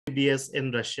MBBS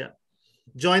in Russia.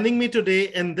 Joining me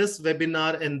today in this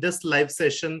webinar, in this live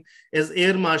session, is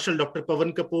Air Marshal Dr.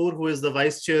 Pawan Kapoor, who is the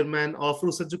Vice Chairman of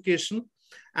Rus Education,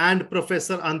 and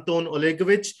Professor Anton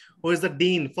Olegovich, who is the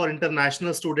Dean for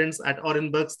International Students at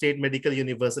Orenburg State Medical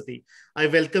University. I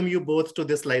welcome you both to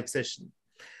this live session.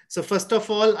 So first of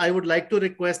all, I would like to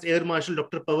request Air Marshal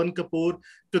Dr. Pawan Kapoor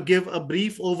to give a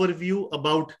brief overview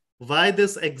about why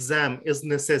this exam is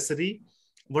necessary,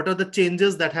 what are the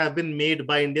changes that have been made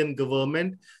by Indian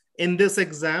government in this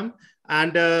exam,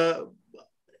 and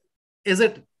is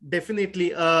it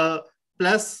definitely a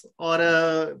plus or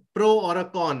a pro or a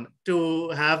con to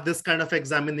have this kind of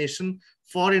examination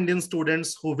for Indian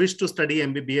students who wish to study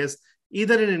MBBS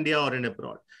either in India or in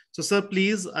abroad. So sir,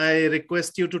 please, I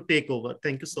request you to take over.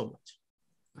 Thank you so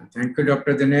much. Thank you,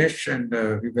 Dr. Dinesh,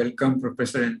 and we welcome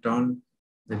Professor Anton,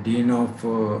 the Dean of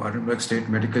Orenburg State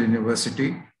Medical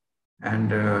University.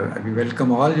 And we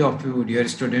welcome all of you, dear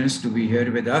students, to be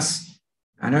here with us.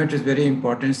 I know it is a very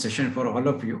important session for all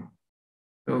of you.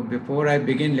 So before I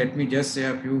begin, let me just say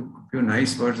a few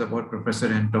nice words about Professor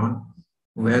Anton,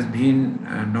 who has been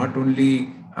not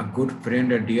only a good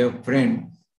friend, a dear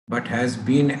friend, but has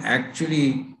been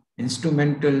actually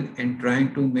instrumental in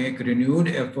trying to make renewed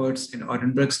efforts in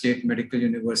Orenburg State Medical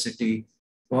University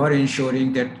for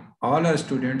ensuring that all our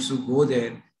students who go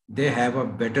there, they have a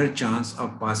better chance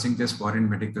of passing this foreign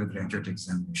medical graduate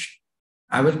examination.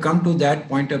 I will come to that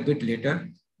point a bit later,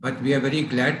 but we are very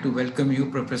glad to welcome you,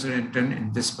 Professor Anton,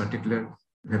 in this particular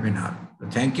webinar. So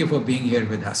thank you for being here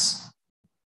with us.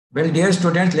 Well, dear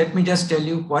students, let me just tell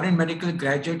you, foreign medical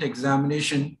graduate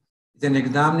examination is an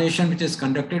examination which is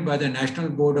conducted by the National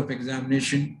Board of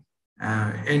Examination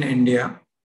in India.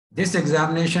 This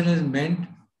examination is meant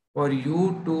for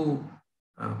you to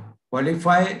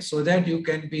qualify so that you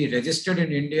can be registered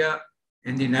in India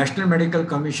in the National Medical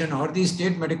Commission or the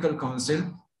State Medical Council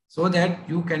so that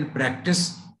you can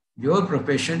practice your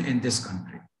profession in this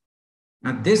country.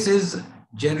 Now, this is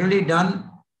generally done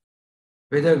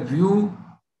with a view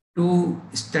to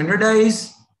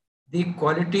standardize the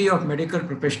quality of medical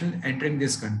professionals entering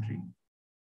this country.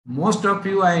 Most of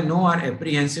you, I know, are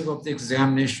apprehensive of the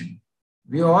examination.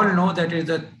 We all know that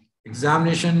the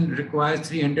examination requires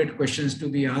 300 questions to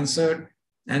be answered,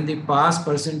 and the pass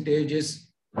percentage is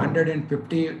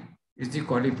 150 is the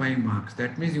qualifying marks.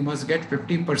 That means you must get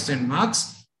 50%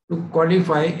 marks to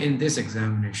qualify in this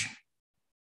examination.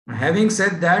 Now, having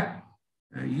said that,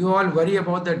 you all worry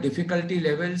about the difficulty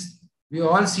levels. We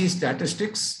all see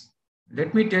statistics.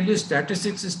 Let me tell you,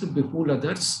 statistics is to befool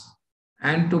others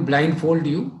and to blindfold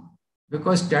you,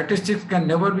 because statistics can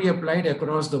never be applied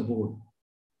across the board.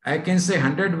 I can say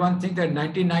 101 things that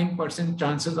 99%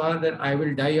 chances are that I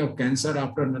will die of cancer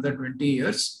after another 20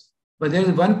 years. But there is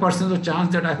 1% of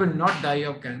chance that I will not die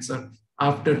of cancer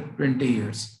after 20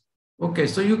 years. Okay,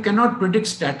 so you cannot predict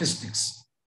statistics.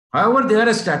 However, there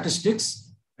are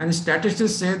statistics, and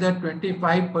statistics say that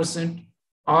 25%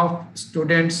 of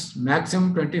students,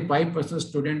 maximum 25% of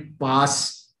students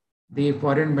pass the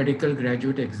foreign medical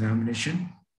graduate examination.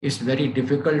 It's very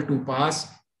difficult to pass.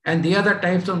 And the other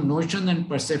types of notions and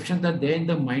perceptions that are there in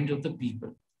the mind of the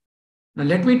people. Now,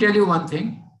 let me tell you one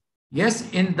thing.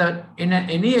 Yes, in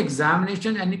any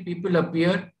examination, any people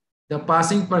appear, the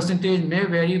passing percentage may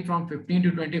vary from 15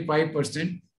 to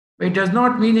 25%. But it does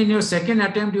not mean in your second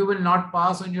attempt you will not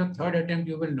pass, on your third attempt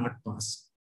you will not pass.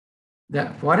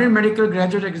 The foreign medical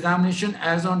graduate examination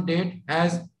as on date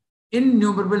has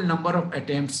innumerable number of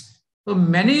attempts. So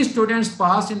many students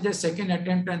pass in their second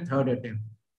attempt and third attempt,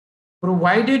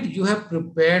 provided you have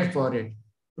prepared for it,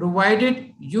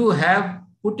 provided you have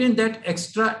put in that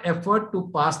extra effort to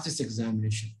pass this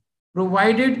examination,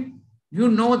 provided you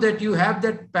know that you have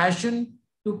that passion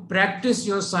to practice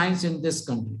your science in this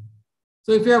country.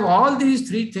 So if you have all these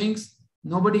three things,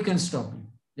 nobody can stop you.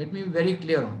 Let me be very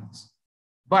clear on this.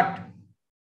 But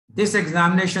this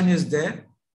examination is there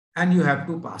and you have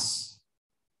to pass.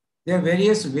 There are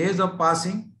various ways of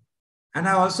passing. And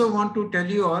I also want to tell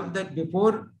you all that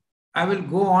before I will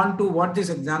go on to what this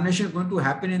examination is going to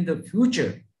happen in the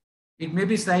future, it may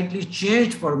be slightly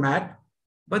changed format,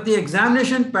 but the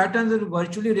examination patterns will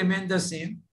virtually remain the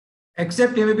same,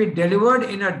 except it may be delivered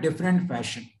in a different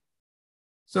fashion.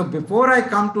 So before I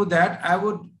come to that, I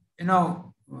would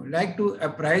like to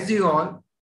apprise you all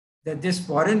that this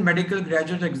foreign medical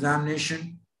graduate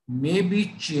examination may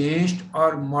be changed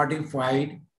or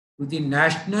modified to the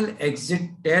national exit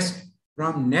test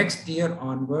from next year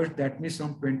onwards. That means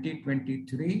from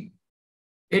 2023,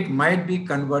 it might be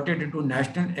converted into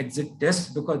national exit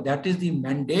test, because that is the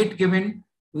mandate given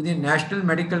to the National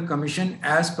Medical Commission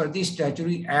as per the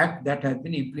statutory act that has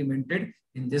been implemented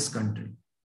in this country.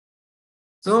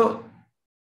 So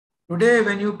today,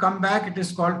 when you come back, it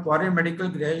is called foreign medical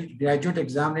graduate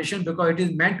examination because it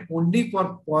is meant only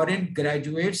for foreign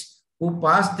graduates who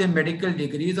pass their medical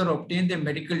degrees or obtain their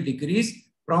medical degrees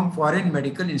from foreign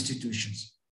medical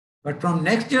institutions. But from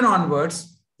next year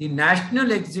onwards, the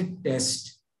national exit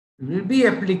test will be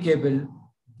applicable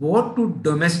both to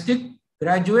domestic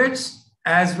graduates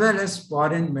as well as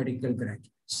foreign medical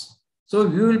graduates. So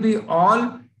we will be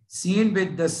all seen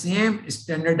with the same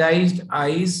standardized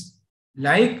eyes,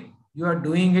 like you are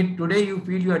doing it today. You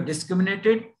feel you are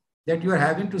discriminated, that you are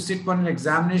having to sit for an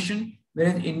examination,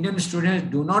 whereas Indian students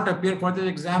do not appear for the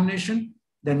examination.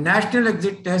 The national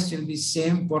exit test will be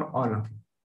same for all of you.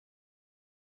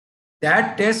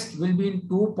 That test will be in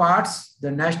two parts.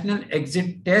 The national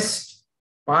exit test,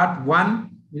 part 1,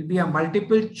 will be a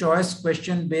multiple choice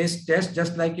question based test,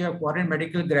 just like your foreign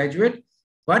medical graduate.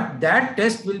 But that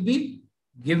test will be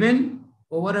given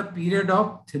over a period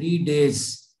of 3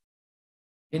 days,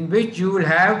 in which you will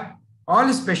have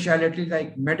all specialties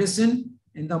like medicine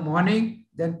in the morning,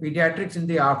 then pediatrics in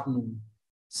the afternoon,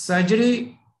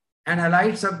 surgery and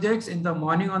allied subjects in the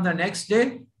morning on the next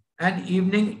day, and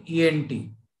evening ENT.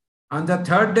 On the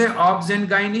third day, obs and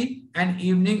gynae, and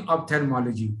evening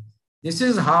ophthalmology. This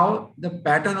is how the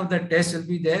pattern of the test will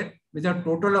be there, with a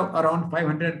total of around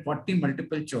 540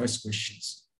 multiple choice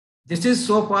questions. This is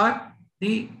so far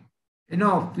the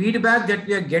feedback that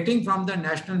we are getting from the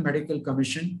National Medical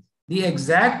Commission. The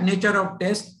exact nature of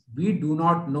test we do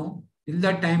not know till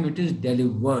the time it is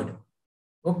delivered.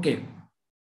 Okay.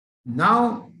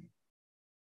 Now,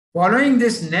 following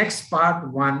this next part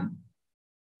 1,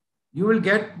 you will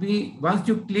once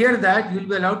you clear that, you will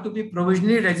be allowed to be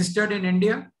provisionally registered in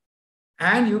India,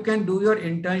 and you can do your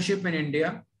internship in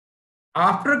India.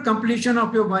 After completion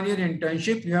of your 1-year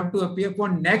internship, you have to appear for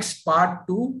next part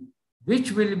 2,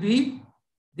 which will be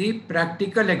the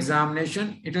practical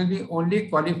examination. It will be only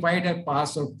qualified as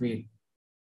pass or fail.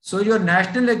 So your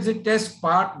national exit test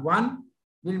part 1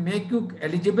 will make you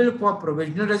eligible for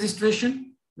provisional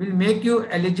registration, will make you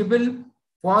eligible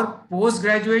for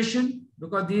post-graduation,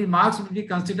 because these marks will be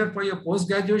considered for your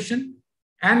post-graduation,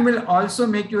 and will also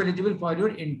make you eligible for your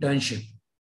internship.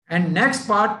 And next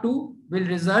part 2 will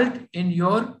result in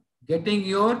your getting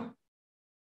your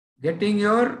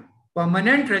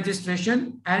permanent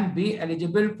registration and be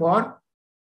eligible for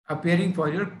appearing for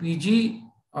your PG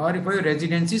or for your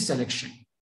residency selection.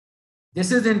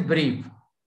 This is in brief.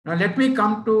 Now let me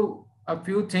come to a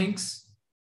few things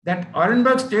that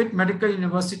Orenburg State Medical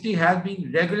University has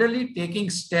been regularly taking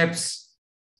steps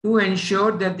to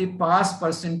ensure that the pass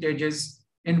percentages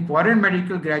in foreign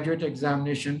medical graduate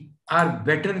examination are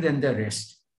better than the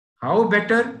rest. How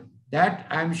better? That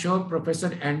I'm sure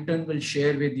Professor Anton will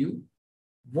share with you.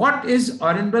 What is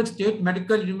Orenburg State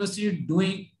Medical University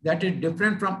doing that is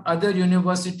different from other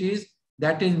universities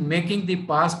that is making the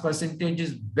pass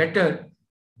percentages better?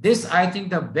 This, I think,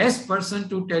 the best person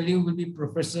to tell you will be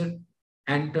Professor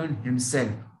Anton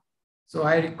himself. So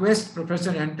I request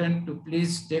Professor Anton to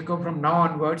please take over from now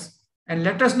onwards and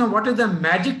let us know what is the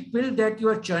magic pill that you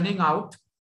are churning out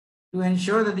to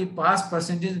ensure that the pass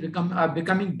percentages are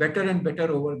becoming better and better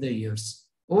over the years.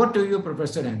 Over to you,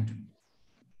 Professor Anton.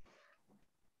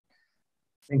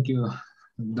 Thank you,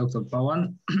 Dr.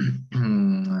 Pawan.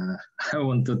 I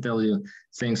want to tell you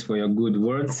thanks for your good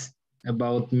words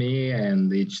about me,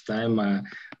 and each time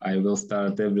I will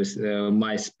start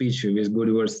my speech with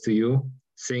good words to you.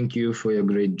 Thank you for your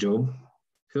great job,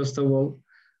 first of all,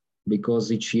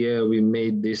 because each year we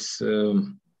made this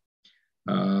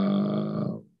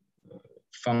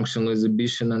functional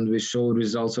exhibition and we show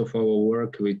results of our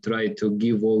work. We try to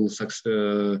give all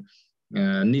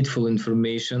needful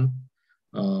information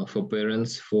for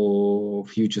parents, for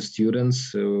future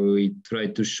students. We try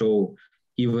to show,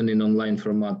 even in online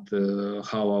format,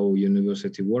 how our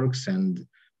university works. And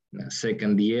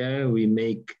second year, we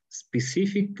make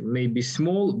specific, maybe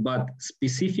small, but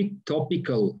specific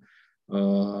topical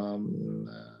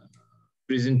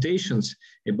presentations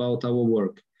about our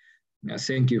work.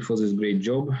 Thank you for this great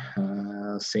job.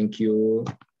 Thank you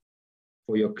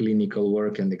for your clinical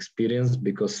work and experience,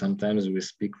 because sometimes we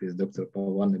speak with Dr.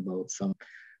 Pawan about some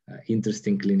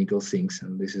interesting clinical things,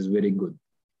 and this is very good.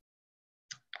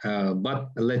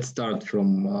 But let's start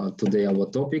from today our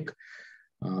topic.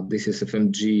 This is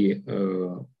FMG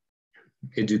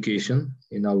education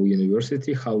in our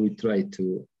university, how we try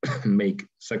to make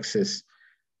success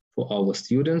for our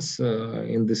students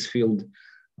in this field.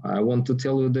 I want to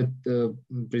tell you that the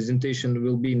presentation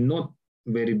will be not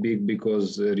very big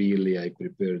because really I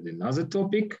prepared another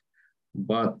topic,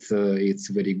 but it's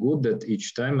very good that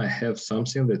each time I have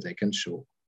something that I can show.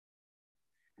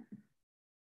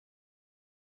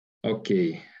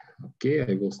 Okay,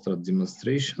 I will start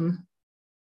demonstration.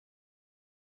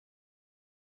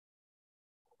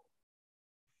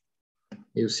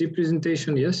 You see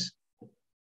presentation, yes?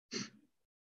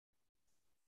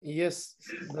 Yes,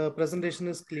 the presentation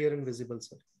is clear and visible,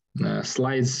 sir.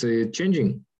 Slides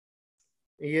changing?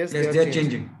 Yes, Yes, they they are are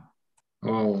changing.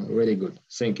 Oh, very good.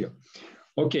 Thank you.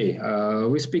 Okay,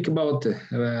 we speak about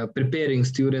preparing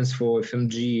students for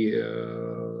FMG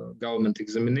government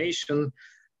examination,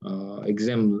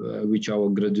 exam which our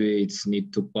graduates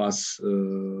need to pass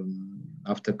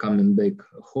after coming back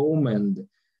home. And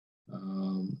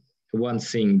one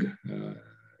thing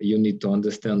you need to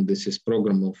understand, this is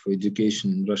program of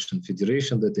education in Russian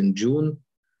Federation, that in June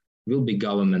will be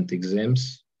government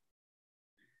exams,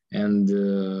 and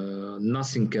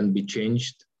nothing can be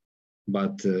changed.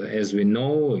 But as we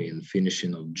know, in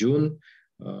finishing of June,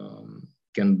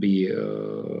 can be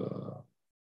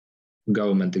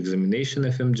government examination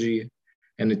FMG,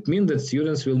 and it means that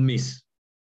students will miss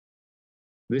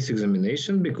this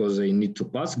examination because they need to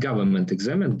pass government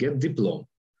exam and get diploma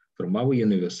from our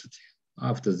university.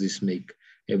 After this, make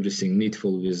everything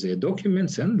needful with their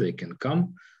documents, and they can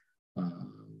come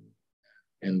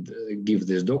and give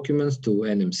these documents to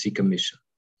NMC Commission.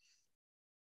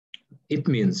 It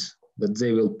means that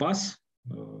they will pass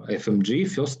FMG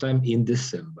first time in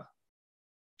December.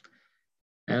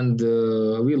 And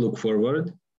we look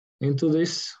forward into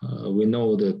this. We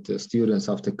know that students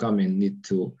after coming need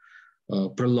to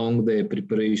prolong their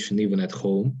preparation even at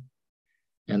home.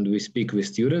 And we speak with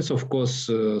students. Of course,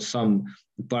 some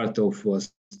part of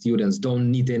students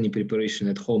don't need any preparation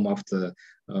at home after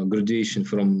graduation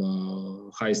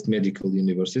from highest medical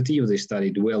university. If they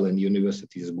studied well and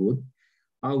university is good.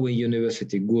 Our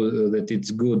university good, that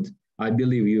it's good, I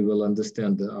believe you will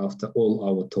understand after all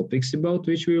our topics about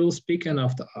which we will speak, and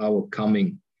after our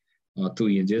coming to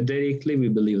India directly. We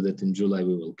believe that in July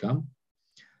we will come.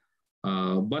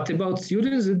 But about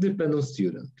students, it depends on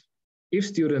student. If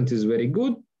student is very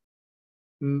good,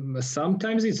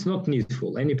 sometimes it's not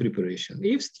needful, any preparation.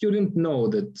 If student know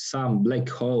that some black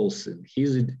holes in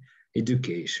his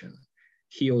education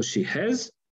he or she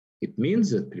has, it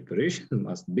means that preparation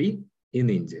must be in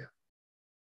India.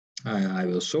 I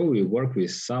will show we work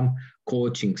with some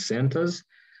coaching centers,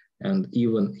 and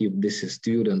even if this is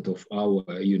student of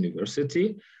our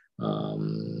university,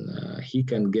 he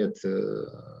can get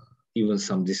even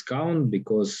some discount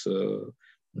because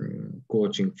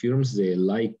coaching firms, they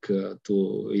like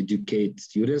to educate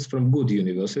students from good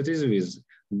universities with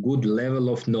good level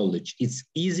of knowledge. It's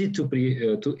easy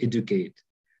to educate,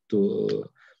 to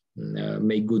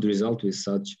make good result with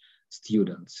such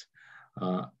students.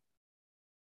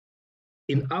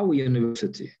 In our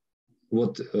university,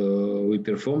 what we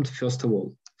performed, first of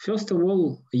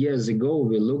all, years ago,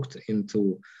 we looked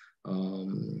into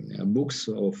books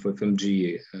of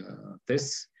FMG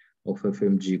tests, of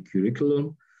FMG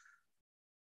curriculum,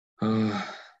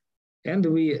 and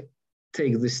we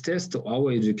take this test to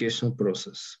our educational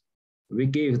process. We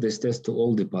gave this test to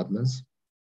all departments,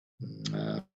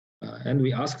 and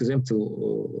we asked them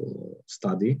to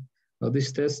study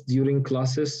this test during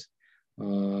classes,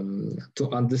 to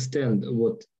understand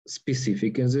what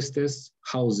specific in this test,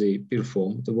 how they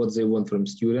performed, what they want from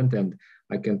student. And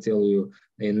I can tell you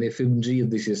in FMG,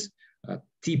 this is a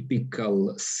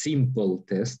typical simple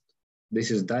test.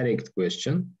 This is direct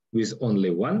question with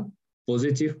only one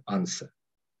positive answer.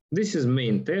 This is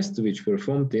main test which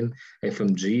performed in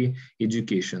FMG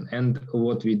education. And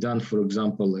what we done, for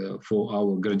example, for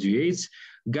our graduates,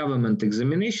 government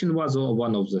examination was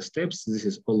one of the steps. This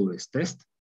is always test.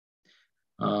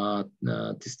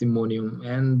 Testimonium,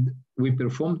 and we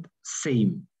performed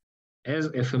same as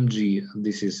FMG.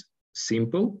 This is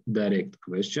simple direct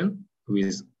question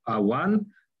with a one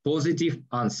positive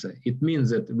answer. It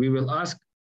means that we will ask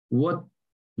what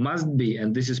must be,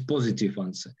 and this is positive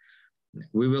answer.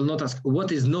 We will not ask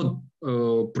what is not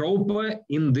proper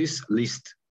in this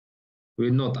list.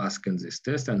 We're not asking this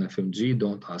test, and FMG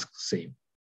don't ask same.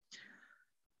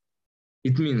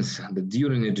 It means that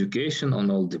during education on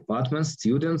all departments,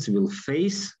 students will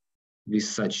face with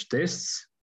such tests,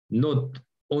 not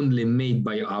only made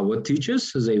by our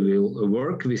teachers, they will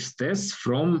work with tests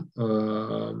from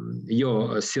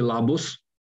your syllabus,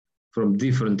 from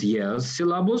different years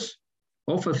syllabus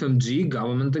of FMG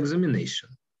government examination.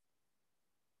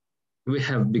 We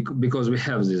have, because we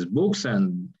have these books,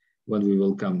 and when we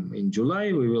will come in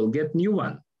July, we will get new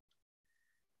one.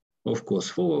 Of course,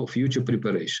 for future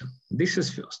preparation. This is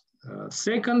first.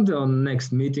 Second, on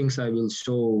next meetings, I will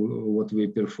show what we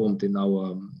performed in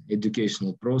our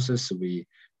educational process. We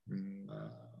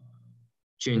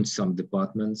changed some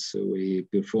departments. We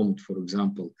performed, for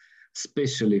example,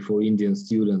 especially for Indian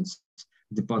students,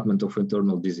 Department of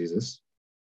Internal Diseases.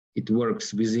 It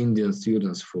works with Indian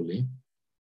students fully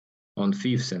on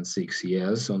 5th and 6th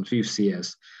years. On 5th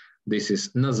years, this is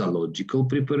nosological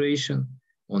preparation.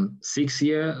 On 6th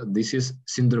year, this is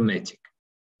syndromatic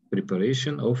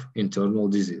preparation of internal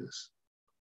diseases.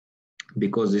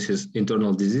 Because this is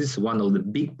internal disease, one of the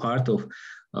big part of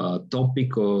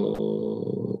topic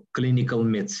of clinical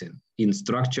medicine in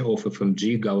structure of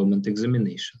FMG government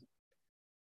examination.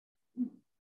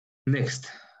 Next,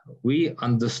 we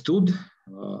understood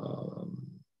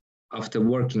after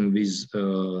working with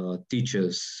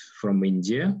teachers from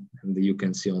India, and you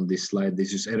can see on this slide,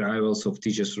 this is arrivals of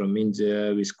teachers from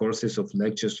India with courses of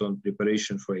lectures on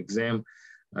preparation for exam.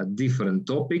 Different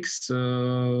topics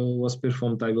was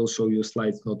performed. I will show you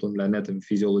slides, not only anatomy,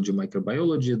 physiology,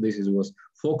 microbiology. This was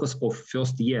focus of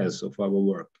first years of our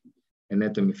work.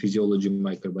 Anatomy, physiology,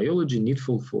 microbiology,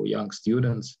 needful for young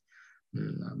students.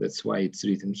 That's why it's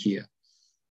written here.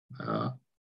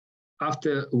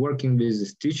 After working with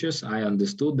these teachers, I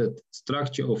understood that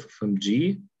structure of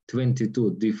FMG,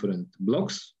 22 different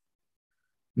blocks,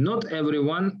 not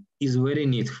everyone is very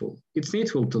needful. It's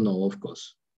needful to know, of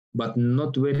course, but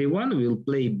not everyone will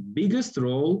play biggest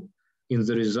role in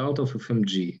the result of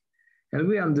FMG. And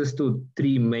we understood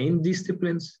 3 main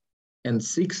disciplines and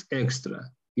 6 extra.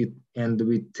 And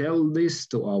we tell this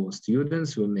to our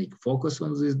students, we make focus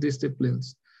on these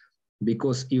disciplines,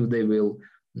 because if they will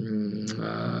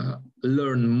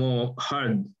learn more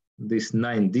hard these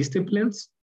 9 disciplines,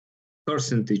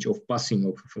 percentage of passing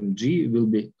of FMG will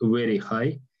be very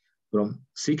high, from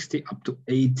 60 up to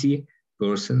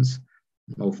 80%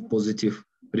 of positive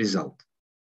result.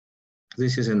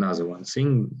 This is another one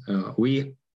thing.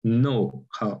 We know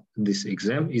how this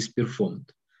exam is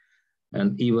performed.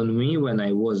 And even me, when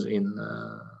I was in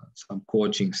some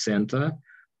coaching center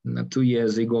 2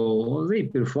 years ago, they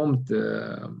performed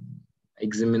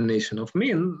examination of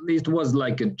me, and it was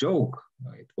like a joke.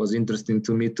 It was interesting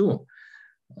to me too.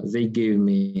 They gave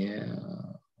me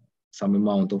some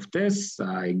amount of tests.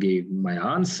 I gave my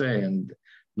answer, and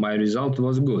my result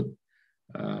was good.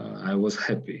 I was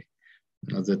happy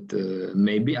that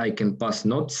maybe I can pass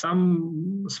not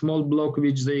some small block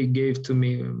which they gave to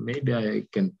me. Maybe I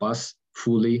can pass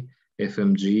fully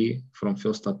FMG from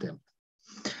first attempt.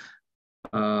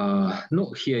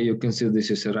 No, here you can see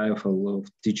this is arrival of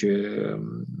teacher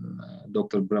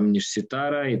Dr. Bramnish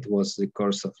Sitara. It was the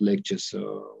course of lectures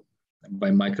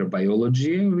by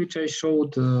microbiology, which I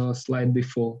showed a slide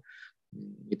before.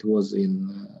 It was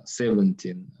in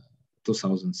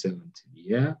 2017,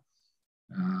 yeah.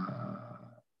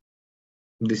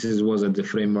 This was at the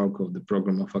framework of the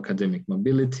program of academic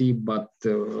mobility, but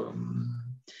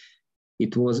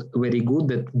it was very good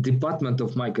that Department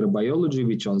of Microbiology,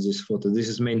 which on this photo, this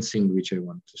is main thing which I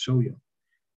want to show you.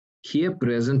 Here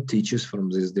present teachers from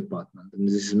this department, and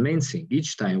this is main thing.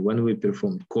 Each time when we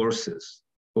performed courses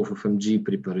of FMG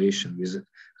preparation with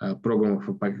a program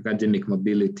of academic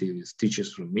mobility with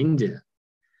teachers from India,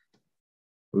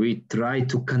 we try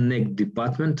to connect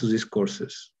department to these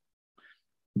courses.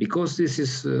 Because this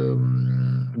is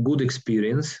good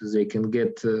experience, they can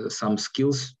get some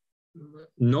skills.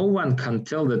 No one can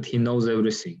tell that he knows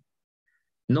everything.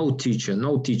 No teacher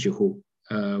who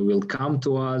will come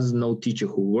to us, no teacher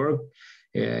who work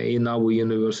in our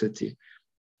university.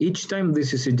 Each time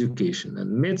this is education,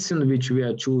 and medicine which we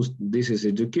are choosing, this is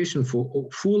education for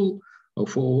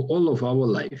all of our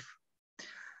life.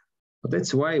 But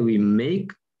that's why we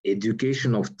make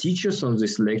education of teachers on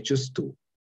these lectures too.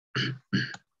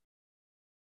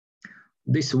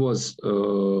 This was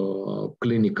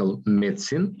clinical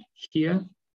medicine here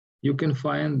you can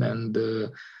find, and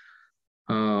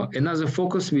another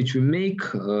focus which we make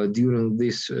during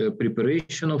this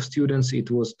preparation of students, it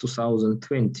was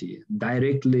 2020,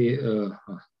 directly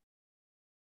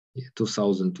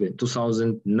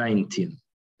 2019,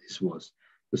 this was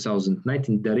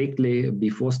 2019, directly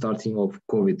before starting of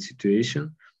COVID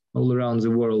situation all around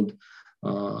the world.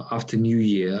 After New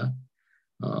Year,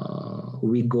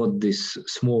 we got this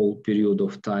small period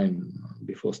of time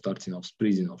before starting of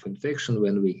spreading of infection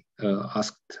when we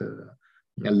asked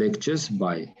lectures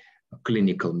by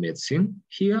clinical medicine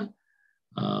here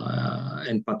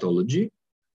and pathology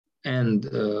and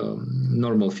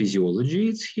normal physiology,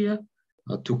 it's here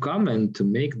to come and to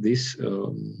make this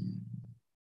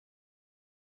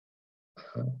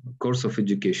course of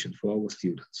education for our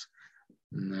students.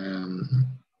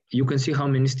 You can see how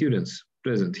many students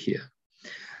present here.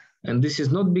 And this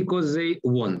is not because they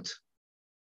want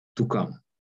to come.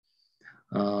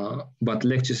 But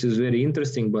lectures is very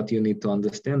interesting, but you need to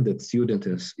understand that student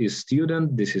is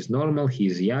student, this is normal, he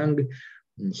is young.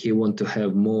 he want to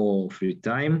have more free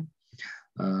time,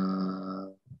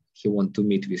 he want to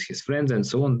meet with his friends and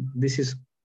so on. This is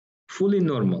fully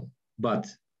normal, but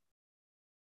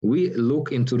we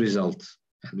look into results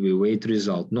and we wait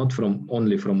result, not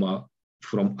only from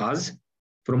us,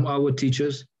 from our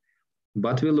teachers,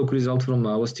 but we look result from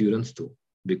our students too.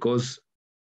 Because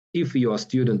if you are a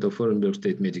student of Orenburg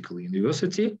State Medical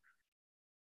University,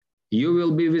 you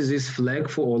will be with this flag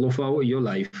for all of your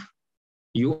life.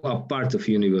 You are part of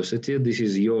university. This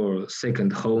is your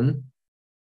second home,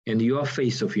 and you are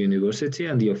face of university,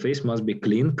 and your face must be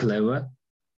clean, clever,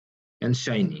 and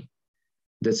shiny.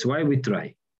 That's why we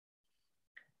try.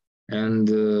 And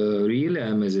really,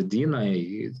 I'm as a dean,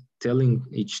 I telling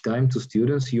each time to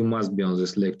students, you must be on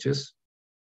these lectures.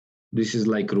 This is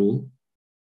like rule,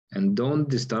 and don't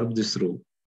disturb this rule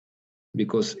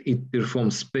because it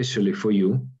performs specially for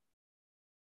you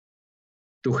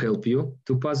to help you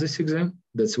to pass this exam.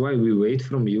 That's why we wait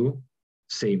from you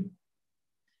same.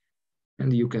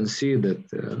 And you can see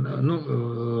that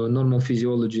normal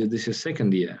physiology, this is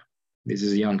second year. This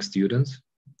is young students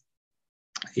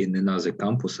in another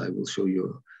campus. I will show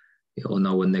you on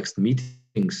our next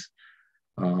meetings.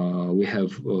 We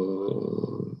have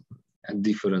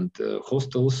different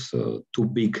hostels, two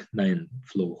big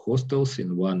 9-floor hostels.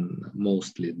 In one,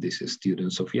 mostly this is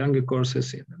students of younger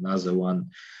courses. In another one,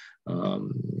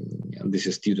 and this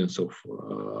is students of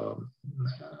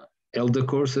elder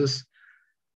courses.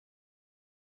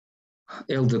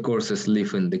 Elder courses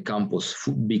live in the campus,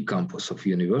 big campus of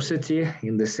university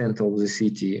in the center of the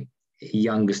city.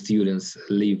 Younger students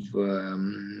live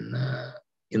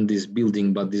in this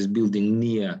building, but this building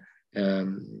near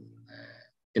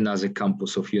another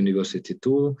campus of university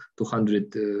too,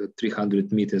 200,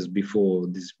 300 meters before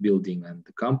this building and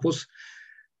the campus.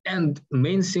 And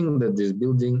main thing that this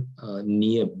building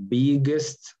near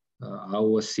biggest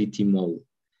our city mall.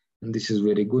 And this is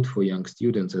very good for young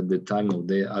students at the time of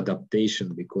their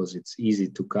adaptation, because it's easy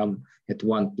to come at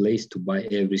one place to buy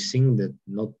everything, that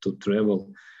not to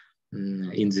travel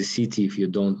in the city if you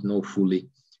don't know fully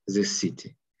the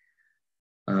city.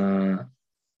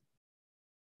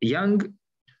 Young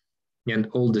and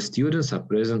older students are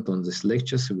present on this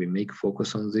lecture, so we make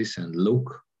focus on this and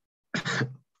look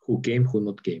who came, who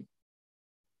not came.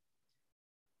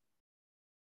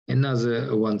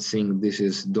 Another one thing, this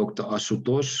is Dr.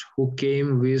 Ashutosh, who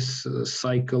came with a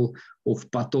cycle of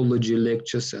pathology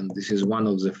lectures, and this is one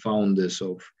of the founders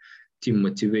of Team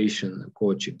Motivation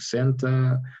Coaching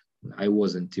Center. I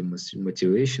was in Team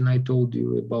Motivation, I told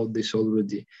you about this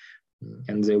already,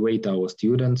 and they wait our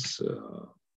students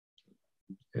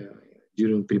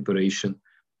during preparation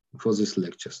for these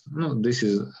lectures. No, this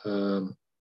is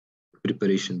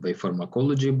preparation by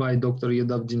pharmacology by Dr.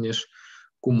 Yadav Dinesh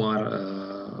Kumar,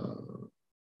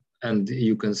 and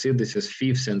you can see this is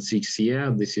 5th and 6th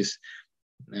year. This is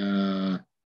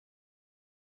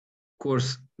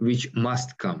course which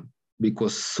must come,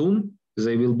 because soon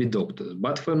they will be doctors.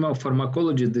 But for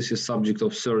pharmacology, this is subject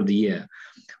of 3rd year.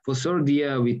 For 3rd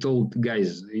year, we told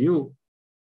guys, you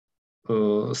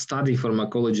study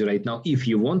pharmacology right now. If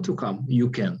you want to come, you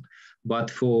can.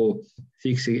 But for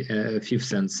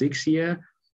 5th and 6th year,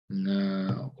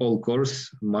 all course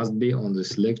must be on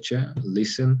this lecture,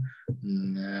 listen,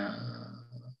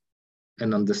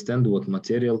 and understand what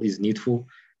material is needful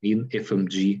in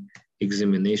FMG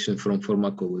examination from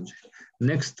pharmacology.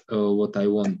 Next, what I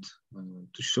want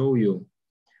to show you,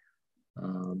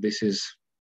 this is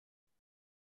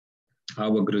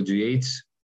our graduates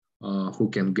who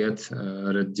can get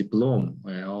a red diploma,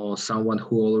 or someone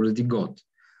who already got.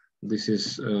 This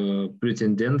is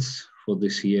pretendants for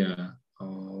this year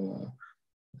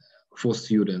for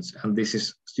students, and this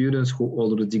is students who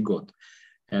already got.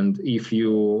 And if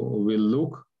you will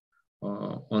look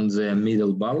on the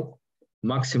middle bar,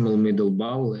 maximal middle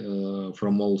bar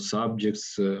from all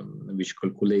subjects, which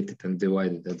calculated and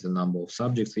divided at the number of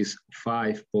subjects, is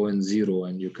 5.0,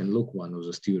 and you can look, one of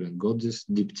the students got this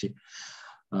dipty,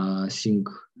 I think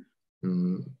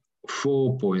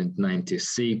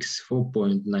 4.96,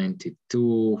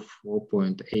 4.92,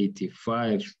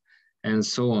 4.85, and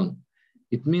so on.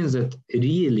 It means that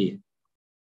really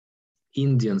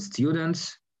Indian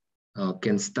students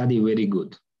can study very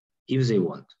good if they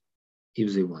want,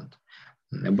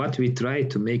 But we try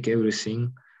to make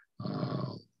everything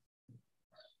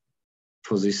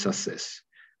for this success.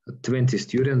 20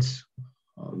 students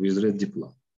with red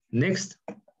diploma. Next,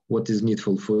 what is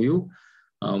needful for you?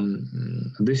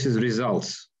 This is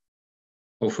results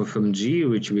of FMG,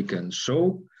 which we can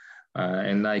show,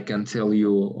 and I can tell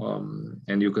you,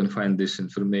 and you can find this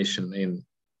information in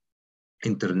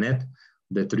internet.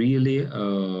 that really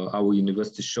our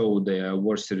university showed the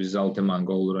worst result among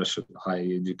all Russian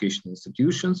higher education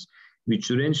institutions, which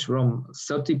range from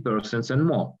 30% and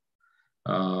more.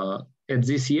 At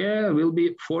this year will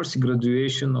be fourth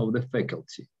graduation of the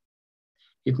faculty.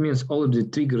 It means already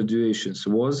 3 graduations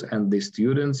was, and the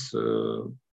students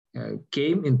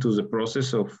came into the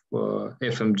process of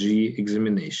FMGE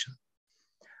examination.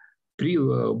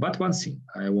 But one thing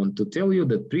I want to tell you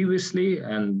that previously,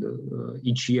 and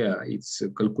each year it's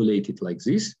calculated like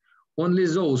this, only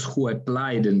those who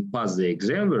applied and passed the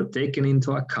exam were taken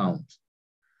into account.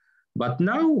 But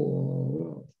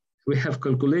now we have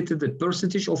calculated the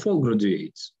percentage of all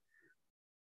graduates,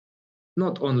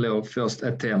 not only of first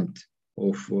attempt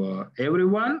of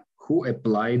everyone who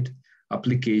applied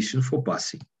application for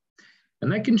passing.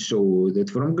 And I can show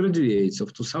that from graduates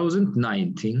of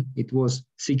 2019, it was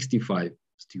 65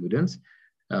 students,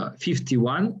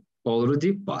 51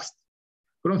 already passed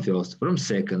from first, from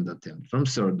second attempt, from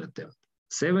third attempt.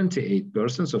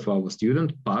 78% of our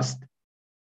students passed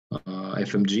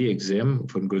FMG exam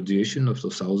from graduation of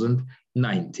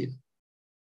 2019.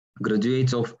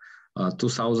 Graduates of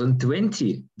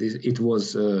 2020, it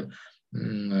was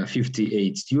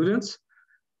 58 students.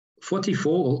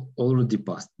 44 already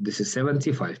passed. This is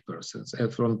 75%.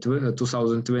 And from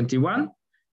 2021,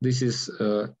 this is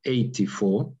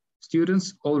 84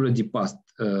 students already passed.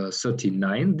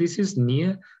 39. This is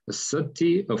near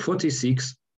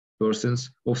 46%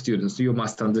 of students. You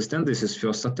must understand this is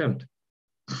first attempt,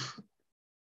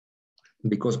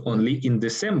 because only in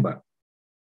December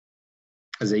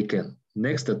they can.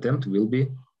 Next attempt will be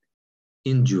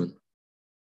in June.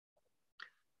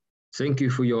 Thank you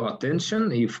for your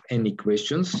attention. If any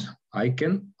questions, I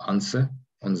can answer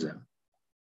on them.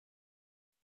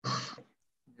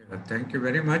 Yeah, thank you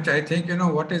very much. I think,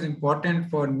 what is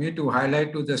important for me to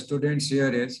highlight to the students here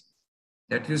is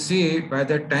that you see, by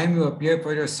the time you appear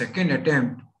for your second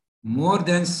attempt, more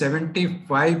than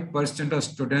 75% of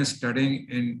students studying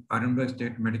in Orenburg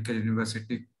State Medical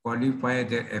University qualify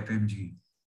their FMGE,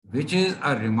 which is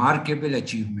a remarkable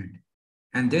achievement.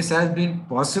 And this has been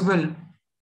possible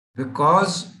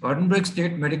because Orenburg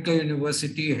State Medical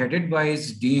University, headed by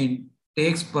its dean,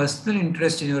 takes personal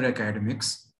interest in your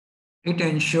academics. It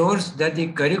ensures that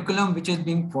the curriculum which is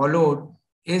being followed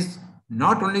is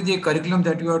not only the curriculum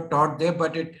that you are taught there,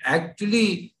 but it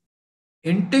actually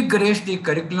integrates the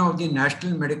curriculum of the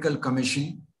National Medical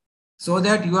Commission so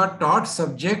that you are taught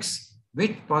subjects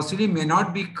which possibly may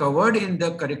not be covered in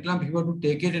the curriculum if you were to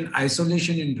take it in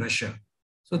isolation in Russia.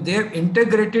 So they have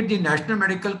integrated the National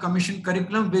Medical Commission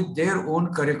curriculum with their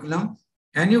own curriculum,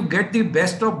 and you get the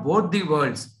best of both the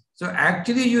worlds. So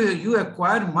actually you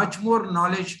acquire much more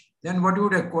knowledge than what you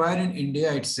would acquire in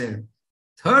India itself.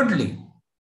 Thirdly,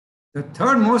 the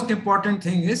third most important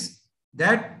thing is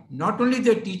that not only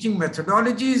the teaching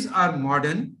methodologies are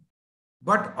modern,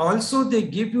 but also they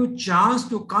give you chance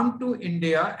to come to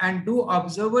India and do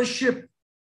observership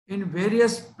in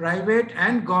various private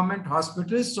and government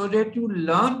hospitals so that you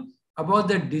learn about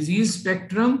the disease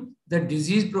spectrum, the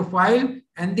disease profile,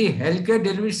 and the healthcare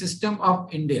delivery system of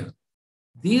India.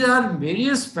 These are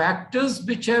various factors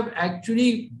which have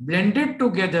actually blended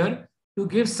together to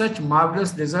give such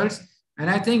marvelous results. And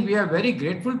I think we are very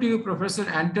grateful to you, Professor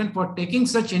Anton, for taking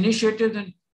such initiatives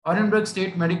in Orenburg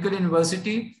State Medical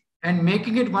University and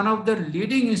making it one of the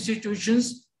leading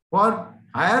institutions for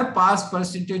higher pass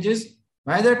percentages.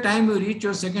 By the time you reach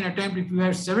your second attempt, if you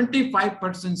have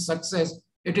 75% success,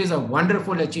 it is a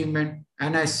wonderful achievement.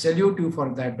 And I salute you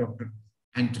for that, Dr.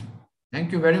 Anton.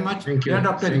 Thank you very much. Thank you. Yeah,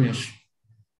 Dr. Dinesh.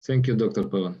 Thank you, Dr.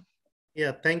 Pavan.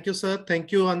 Yeah, thank you, sir.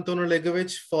 Thank you, Anton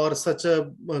Olegovich, for such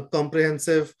a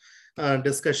comprehensive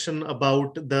discussion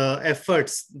about the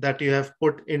efforts that you have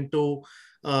put into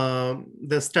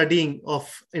the studying of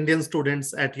Indian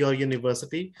students at your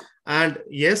university. And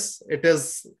yes, it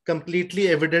is completely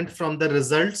evident from the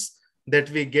results that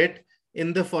we get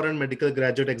in the foreign medical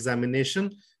graduate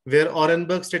examination, where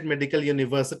Orenburg State Medical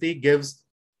University gives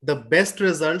the best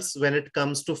results when it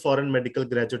comes to foreign medical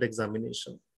graduate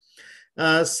examination.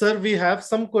 Sir, we have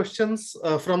some questions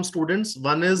from students.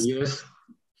 One is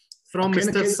from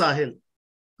Mr. Sahil.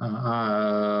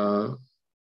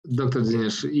 Dr.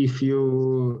 Dinesh, if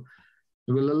you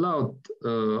will allow,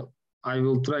 I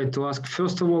will try to ask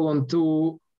first of all on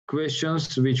 2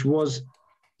 questions, which was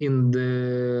in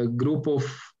the group of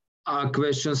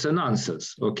questions and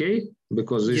answers, okay?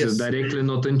 Because this is directly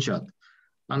not in chat.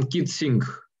 Ankit Singh,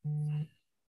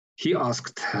 he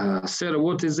asked, sir,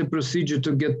 what is the procedure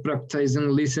to get practicing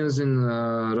license in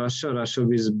Russia? Russia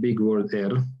with big word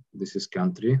R, this is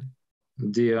country.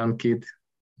 Dear Ankit,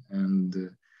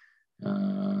 and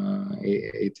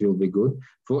it will be good.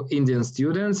 For Indian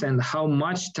students, and how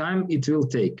much time it will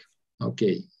take.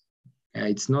 Okay,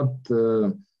 it's not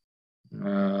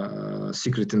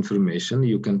secret information.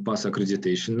 You can pass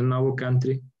accreditation in our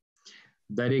country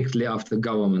directly after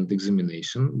government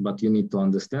examination, but you need to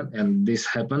understand, and this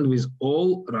happened with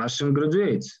all Russian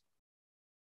graduates,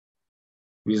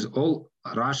 with all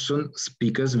Russian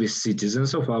speakers, with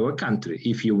citizens of our country.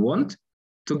 If you want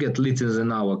to get license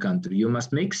in our country, you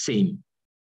must make same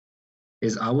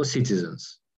as our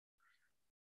citizens.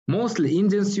 Mostly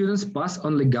Indian students pass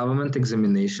only government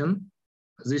examination.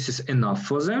 This is enough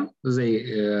for them. They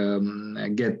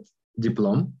get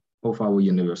diploma of our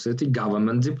university,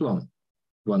 government diploma.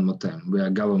 One more time, we are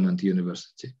government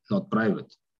university, not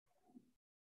private.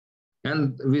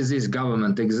 And with this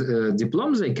government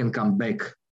diplomas, they can come back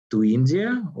to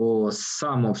India, or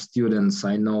some of students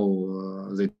I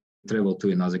know, they travel to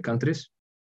in other countries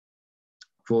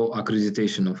for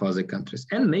accreditation of other countries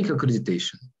and make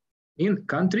accreditation in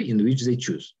country in which they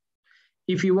choose.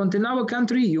 If you want in our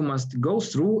country, you must go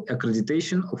through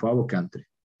accreditation of our country.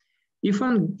 If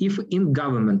in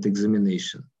government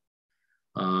examination,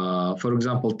 for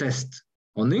example, test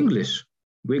on English,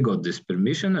 we got this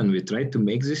permission and we try to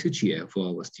make this each year for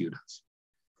our students.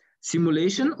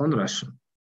 Simulation on Russian.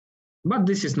 But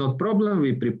this is not problem.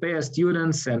 We prepare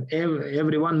students and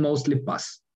everyone mostly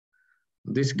pass.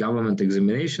 This government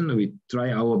examination, we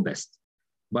try our best.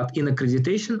 But in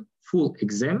accreditation, full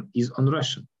exam is on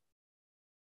Russian.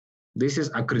 This is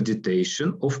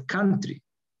accreditation of country.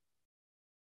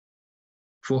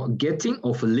 For getting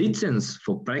of license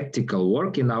for practical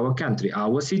work in our country,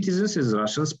 our citizens is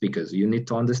Russian speakers. You need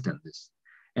to understand this.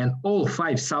 And all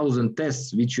 5,000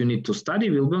 tests which you need to study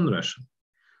will be on Russian.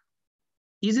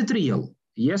 Is it real?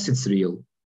 Yes, it's real.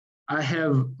 I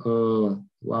have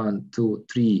 1, 2,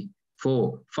 3,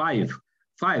 4,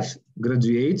 5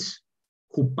 graduates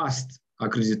who passed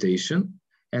accreditation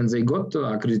and they got the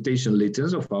accreditation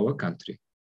license of our country.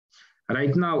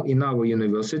 Right now in our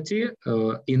university,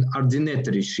 in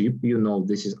ordinatorship, you know,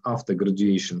 this is after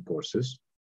graduation courses,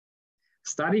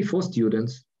 study for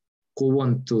students who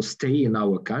want to stay in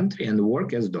our country and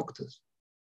work as doctors.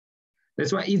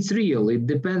 That's why it's real. It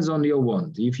depends on your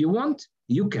want. If you want,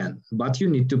 you can, but you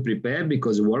need to prepare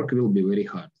because work will be very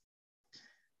hard.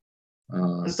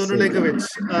 Anton Olegovich,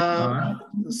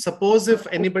 suppose if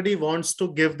anybody wants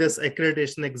to give this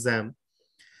accreditation exam,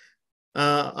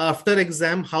 after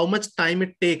exam, how much time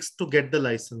it takes to get the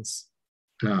license?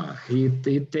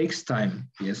 It takes time,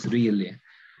 yes, really.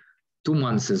 2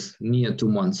 months, near 2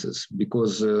 months,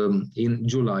 because in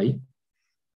July,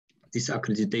 this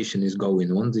accreditation is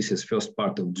going on. This is first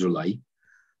part of July.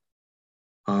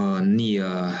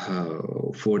 Near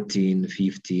 14,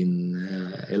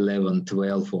 15, 11,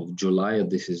 12 of July,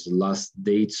 this is last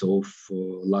dates of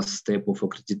last step of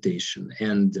accreditation.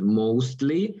 And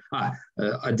mostly,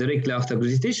 directly after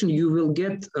accreditation, you will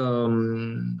get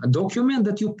a document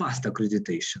that you passed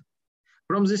accreditation.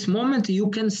 From this moment, you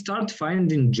can start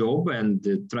finding job and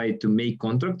try to make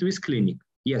contract with clinic.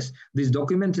 Yes, this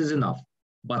document is enough,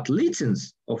 but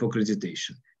license of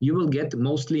accreditation, you will get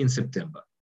mostly in September.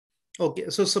 Okay,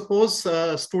 so suppose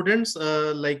students,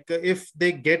 like if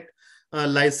they get a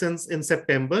license in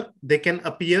September, they can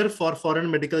appear for foreign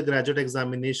medical graduate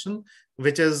examination,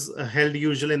 which is held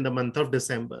usually in the month of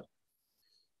December.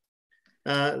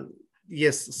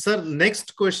 Yes, sir.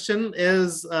 Next question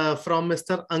is from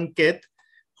Mr. Ankit,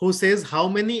 who says, how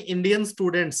many Indian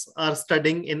students are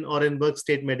studying in Orenburg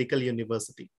State Medical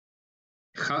University?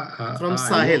 From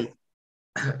Sahil.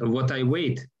 What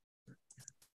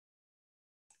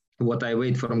I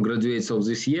wait from graduates of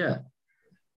this year,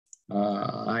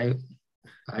 I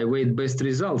wait best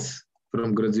results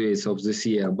from graduates of this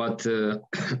year, but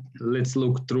let's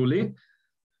look truly.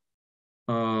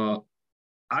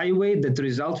 I wait that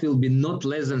result will be not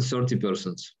less than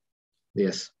 30%.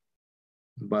 Yes,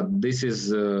 but this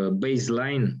is a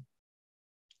baseline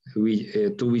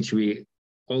to which we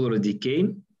already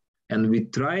came, and we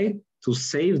try to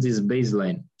save this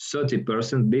baseline,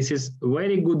 30%. This is a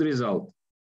very good result.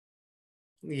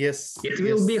 Yes. It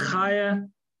will be higher,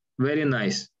 very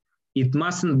nice. It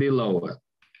mustn't be lower.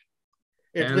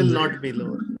 It will not be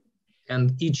lower.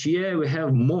 And each year we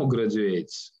have more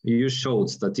graduates. You showed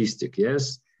statistic,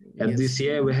 yes? And this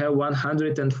year we have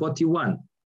 141.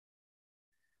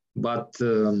 But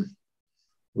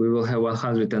we will have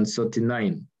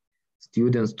 139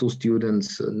 students, 2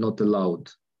 students not allowed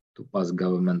to pass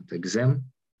government exam,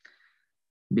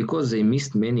 because they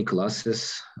missed many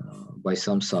classes by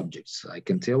some subjects. I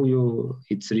can tell you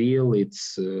it's real,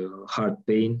 it's heart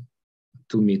pain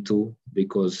to me too,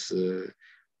 because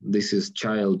This is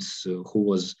child who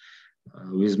was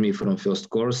with me from first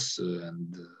course,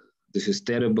 and this is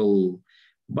terrible.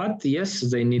 But yes,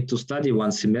 they need to study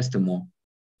 1 semester more.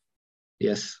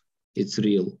 Yes, it's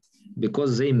real,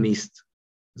 because they missed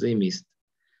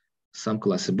some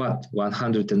classes, but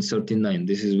 139,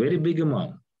 this is very big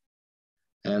amount.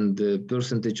 And the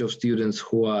percentage of students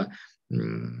who are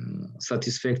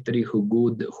satisfactory, who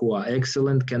good, who are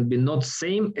excellent can be not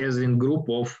same as in group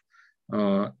of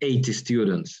 80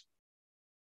 students.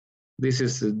 This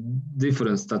is a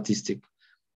different statistic.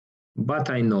 But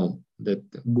I know that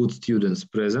good students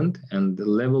present, and the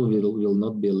level will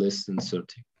not be less than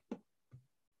 30.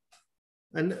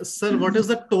 And sir, what is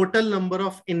the total number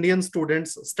of Indian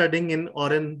students studying in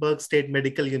Orenburg State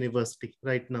Medical University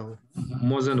right now?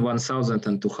 More than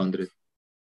 1,200.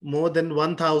 More than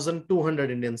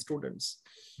 1,200 Indian students.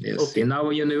 Yes, okay. In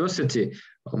our university,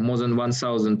 more than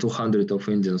 1,200 of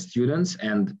Indian students,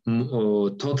 and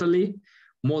totally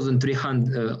more than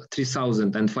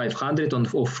 3,500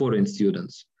 of foreign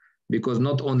students, because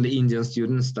not only Indian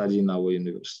students study in our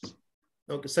university.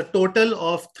 Okay, so total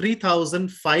of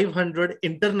 3,500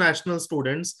 international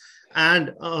students,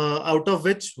 and out of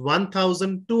which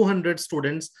 1,200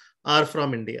 students are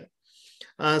from India.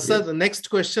 Sir, yes. The next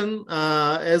question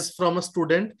is from a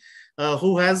student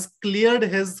who has cleared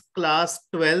his class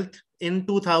 12th in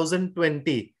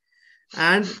 2020,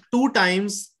 and 2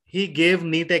 times he gave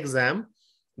NEET exam.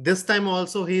 This time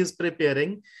also he is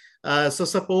preparing. So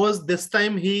suppose this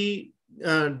time he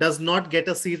does not get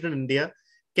a seat in India,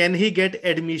 can he get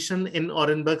admission in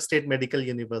Orenburg State Medical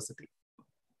University?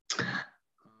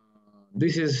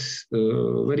 This is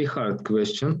a very hard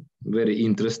question, very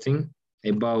interesting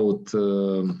about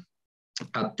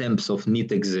attempts of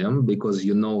NEET exam, because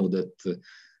you know that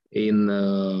in,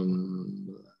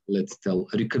 let's tell,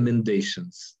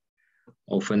 recommendations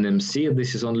of NMC,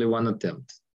 this is only 1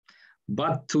 attempt.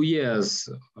 But 2 years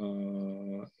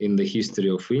in the history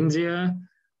of India,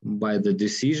 by the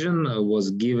decision was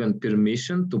given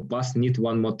permission to pass NEET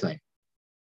 1 more time.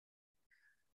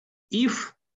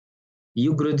 If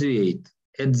you graduate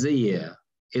at the year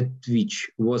at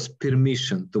which was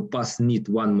permission to pass NEET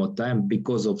 1 more time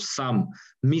because of some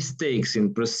mistakes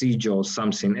in procedure or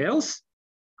something else,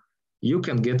 you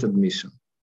can get admission.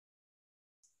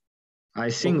 I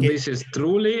think this is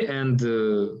truly and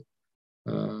a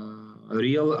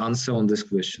real answer on this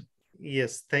question.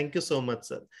 Yes, thank you so much,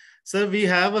 sir. Sir, we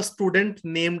have a student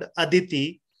named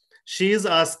Aditi. She is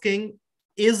asking,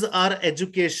 is our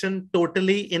education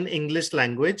totally in English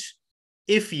language?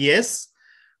 If yes,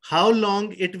 how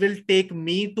long it will take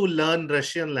me to learn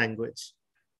Russian language?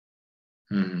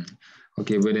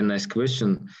 Okay, very nice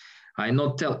question. I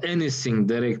not tell anything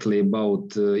directly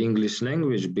about English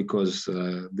language, because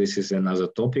this is another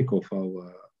topic of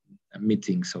our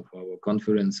meetings, of our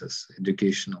conferences,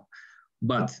 educational.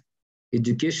 But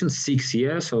education 6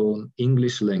 years on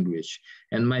English language,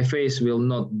 and my face will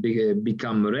not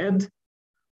become red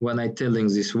when I telling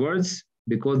these words,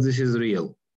 because this is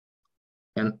real.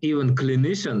 And even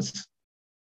clinicians,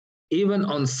 even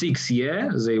on 6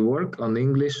 years, they work on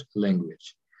English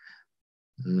language.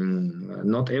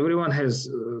 Not everyone has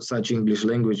such English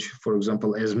language, for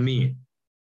example, as me,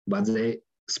 but they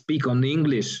speak on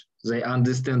English. They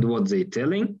understand what they're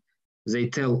telling. They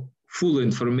tell full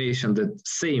information that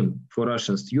same for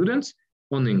Russian students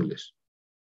on English.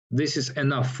 This is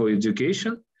enough for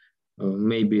education.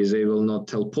 Maybe they will not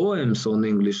tell poems on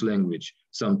English language,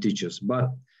 some teachers,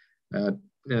 but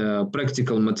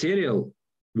practical material,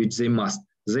 which they must,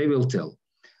 they will tell.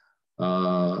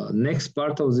 Next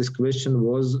part of this question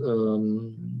was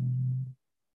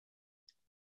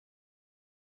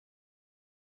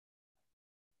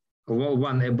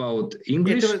one about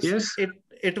English.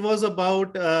 It was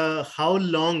about how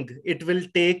long it will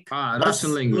take us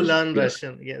Russian language. To learn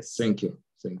Russian. Yes. Thank you.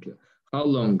 Thank you. How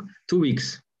long? 2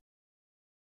 weeks.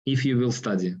 If you will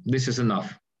study, this is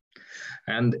enough.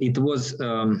 And it was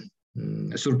a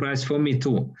surprise for me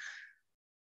too.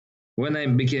 When I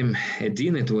became a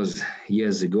dean, it was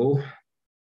years ago.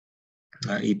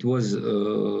 It was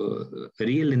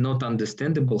really not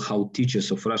understandable how teachers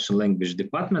of Russian language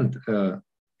department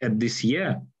at this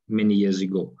year, many years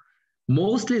ago,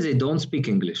 mostly they don't speak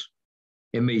English.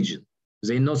 Imagine,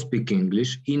 they not speak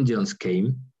English. Indians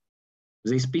came,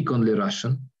 they speak only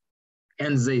Russian,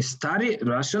 and they study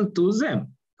Russian to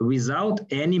them without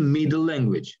any middle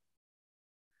language.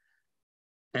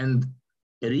 And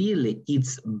really,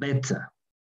 it's better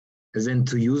than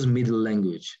to use middle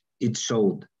language. It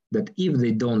showed that if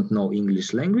they don't know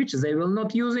English language, they will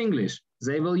not use English.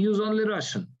 They will use only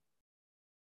Russian.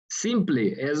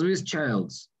 Simply, as with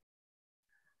childs.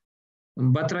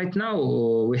 But right now,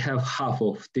 we have half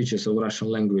of teachers of Russian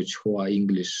language who are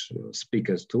English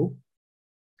speakers too.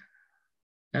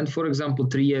 And for example,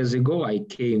 3 years ago, I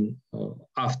came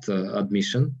after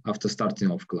admission, after starting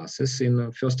off classes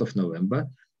in 1st of November.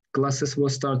 Classes were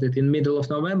started in middle of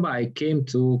November. I came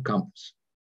to campus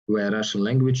where Russian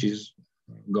language is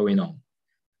going on.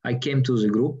 I came to the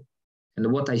group,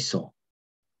 and what I saw,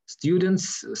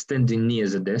 students standing near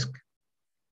the desk,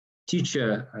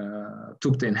 teacher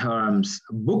took in her arms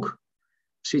a book,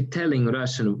 she telling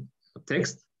Russian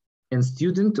text, and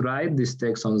student write this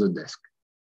text on the desk.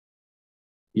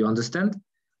 You understand?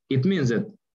 It means that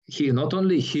he not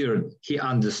only heard, he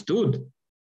understood,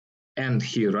 and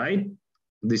he write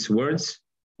these words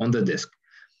on the desk.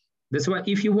 That's why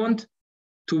if you want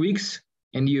 2 weeks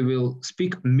and you will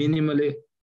speak minimally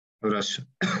Russian.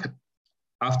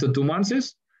 After 2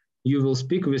 months, you will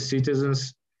speak with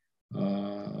citizens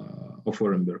of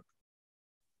Orenburg.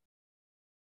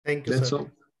 Thank you, That's sir. all.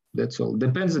 That's all.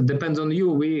 Depends on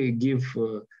you. We give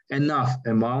enough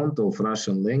amount of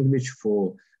Russian language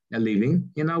for a living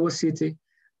in our city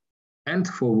and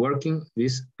for working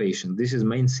with patient. This is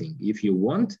main thing. If you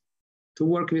want to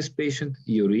work with patient,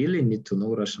 you really need to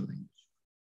know Russian language.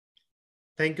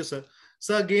 Thank you, sir.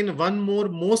 So again, one more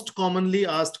most commonly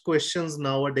asked questions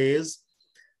nowadays.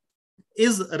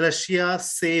 Is Russia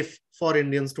safe for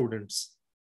Indian students?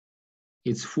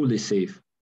 It's fully safe.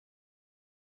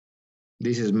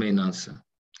 This is main answer.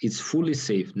 It's fully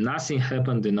safe. Nothing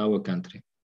happened in our country.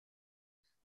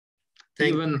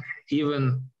 Even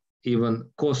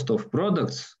cost of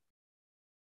products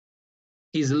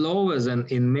is lower than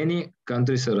in many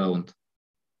countries around.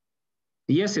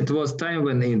 Yes, it was time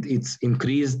when it's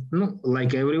increased,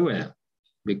 like everywhere,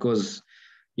 because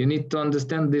you need to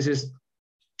understand this is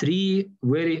 3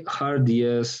 very hard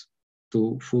years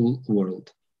to full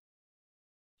world.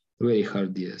 Very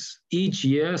hard years. Each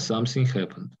year something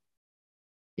happened.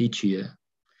 Each year.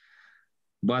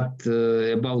 But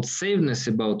about safeness,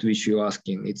 about which you're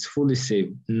asking, it's fully safe.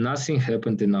 Nothing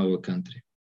happened in our country.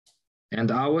 And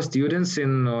our students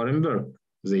in Orenburg,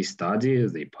 they study,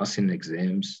 they pass in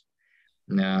exams.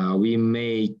 We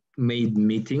made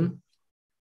meeting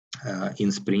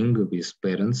in spring with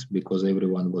parents because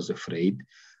everyone was afraid,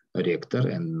 rector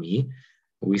and me.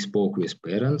 We spoke with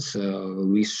parents.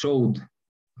 We showed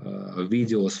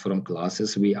videos from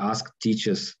classes. We asked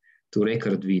teachers to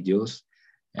record videos.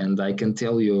 And I can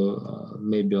tell you,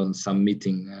 maybe on some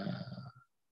meeting,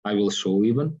 I will show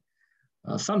even.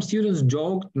 Some students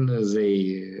joked,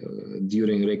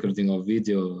 during recording of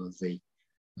video, they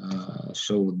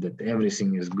showed that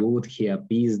everything is good, here,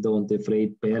 peace, don't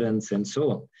afraid parents, and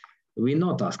so on. We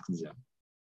not asked them.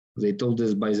 They told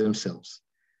us by themselves.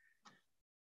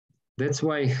 That's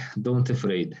why don't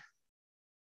afraid.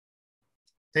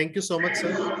 Thank you so much,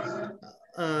 sir.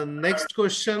 Next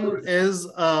question is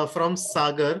from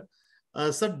Sagar.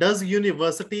 Sir, does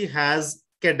university has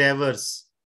cadavers?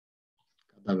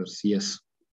 Cadavers, yes.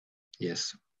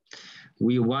 Yes.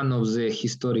 We one of the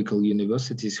historical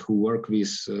universities who work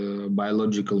with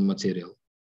biological material.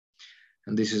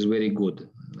 And this is very good.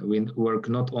 We work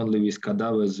not only with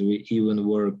cadavers, we even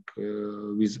work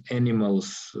with animals,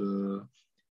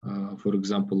 for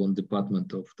example, on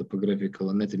Department of Topographical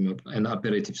Anatomy and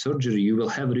Operative Surgery, you will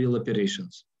have real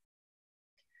operations.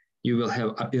 You will have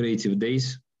operative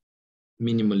days,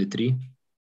 minimally 3.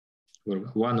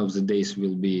 One of the days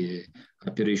will be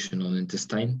operation on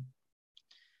intestine.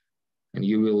 And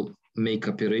you will make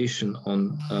operation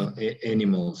on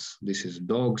animals. This is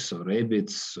dogs or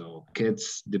rabbits or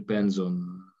cats, depends on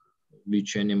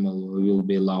which animal will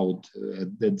be allowed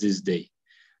at this day.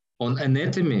 On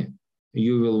anatomy,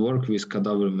 you will work with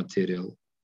cadaver material,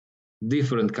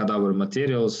 different cadaver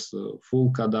materials,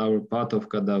 full cadaver, part of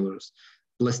cadavers,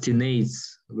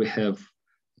 plastinates we have,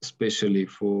 especially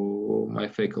for my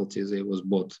faculty, they was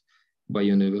bought by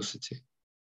university.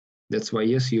 That's why,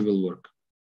 yes, you will work.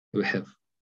 We have.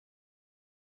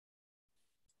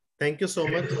 Thank you so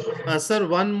much. Sir,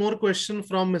 one more question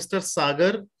from Mr.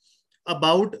 Sagar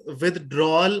about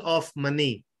withdrawal of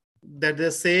money. That they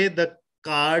say the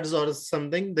cards or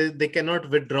something, they cannot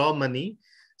withdraw money.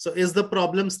 So is the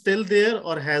problem still there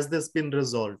or has this been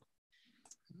resolved?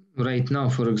 Right now,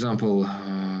 for example,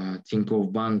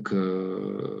 Tinkoff Bank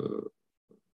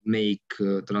make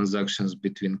transactions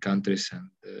between countries and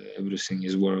everything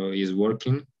is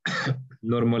working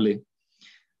normally.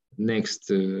 Next,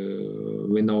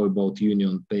 we know about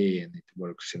Union Pay and it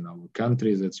works in our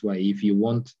countries. That's why if you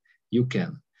want, you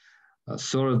can. A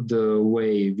third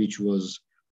way, which was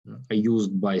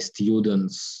used by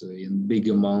students in big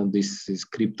amount, this is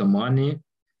crypto money.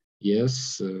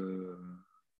 Yes,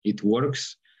 it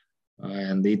works.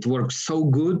 and it works so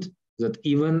good that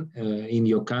even in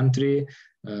your country,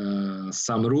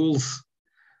 some rules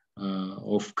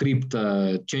of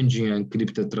crypto changing and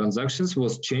crypto transactions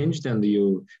was changed, and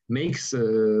you make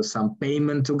some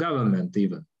payment to government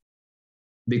even,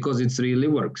 because it really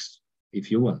works if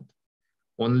you want.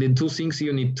 Only two things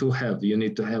you need to have. You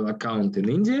need to have account in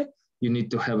India, you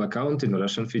need to have account in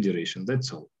Russian Federation,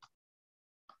 that's all.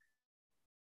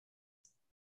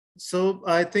 So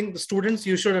I think the students,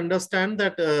 you should understand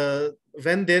that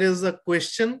when there is a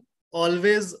question,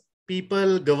 always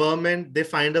people, government, they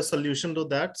find a solution to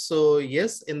that. So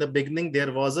yes, in the beginning,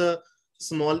 there was a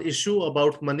small issue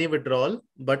about money withdrawal,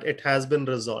 but it has been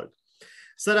resolved.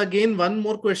 Sir, again, one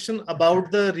more question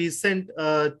about the recent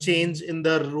change in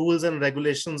the rules and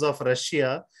regulations of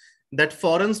Russia, that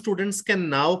foreign students can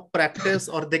now practice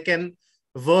or they can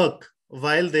work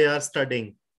while they are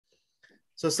studying.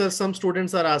 So, sir, some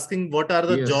students are asking what are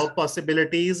the job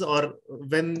possibilities, or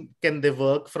when can they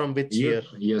work, from which year?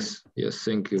 Yes,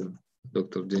 thank you,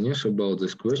 Dr. Dinesh, about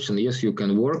this question. Yes, you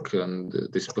can work, and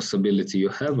this possibility you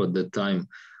have at the time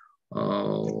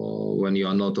when you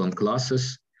are not on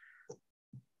classes.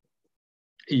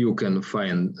 You can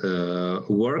find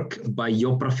work by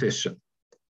your profession.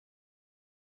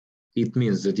 It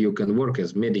means that you can work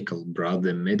as medical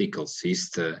brother, medical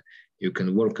sister, you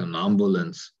can work on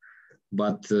ambulance,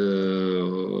 but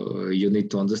you need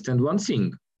to understand one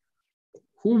thing.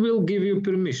 Who will give you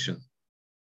permission?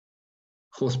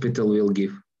 Hospital will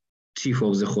give. Chief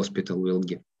of the hospital will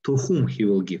give. To whom he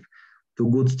will give? To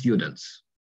good students,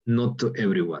 not to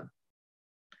everyone.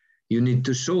 You need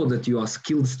to show that you are a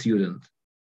skilled student,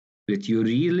 that you're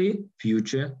really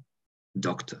future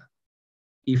doctor.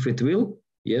 If it will,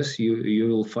 yes, you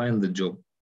will find the job.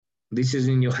 This is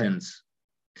in your hands.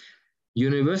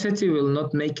 University will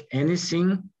not make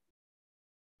anything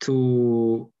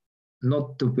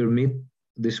not to permit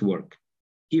this work.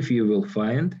 If you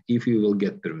will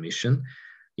get permission,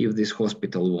 if this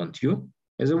hospital wants you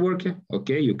as a worker,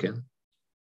 okay, you can.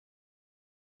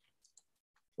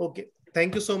 Okay.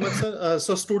 Thank you so much, sir.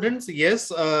 So students,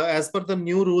 yes, as per the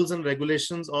new rules and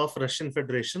regulations of Russian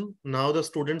Federation, now the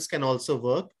students can also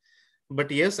work. But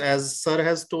yes, as sir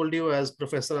has told you, as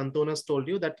Professor Anton has told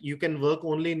you, that you can work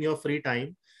only in your free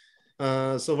time.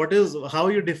 So how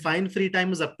you define free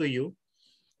time is up to you.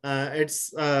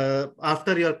 It's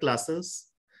after your classes,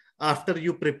 after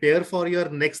you prepare for your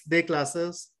next day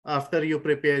classes, after you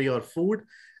prepare your food,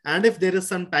 and if there is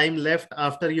some time left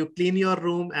after you clean your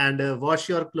room and wash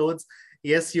your clothes,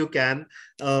 yes, you can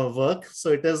work.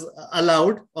 So it is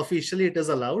allowed, officially it is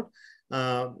allowed.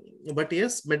 But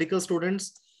yes, medical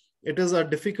students, it is a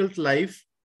difficult life.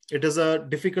 It is a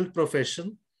difficult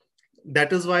profession.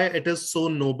 That is why it is so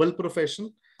noble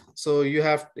profession. So you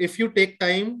have, if you take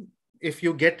time, if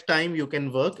you get time, you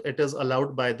can work. It is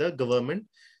allowed by the government.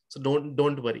 So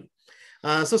don't worry.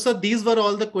 So sir, these were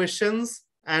all the questions.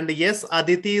 And yes,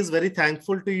 Aditi is very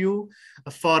thankful to you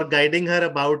for guiding her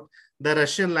about the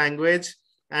Russian language.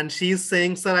 And she's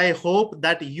saying, sir, I hope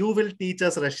that you will teach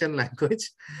us Russian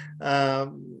language.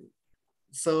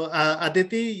 So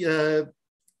Aditi,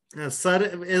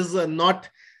 sir is not,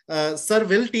 sir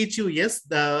will teach you, yes.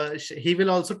 He will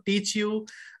also teach you,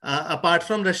 apart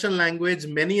from Russian language,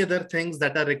 many other things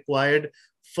that are required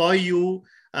for you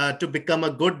to become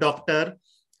a good doctor.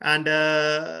 And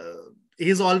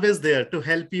he's always there to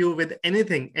help you with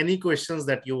anything, any questions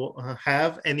that you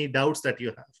have, any doubts that you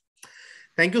have.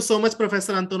 Thank you so much,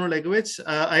 Professor Anton Olegovich.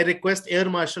 I request Air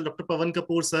Marshal Dr. Pavan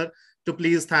Kapoor, sir, to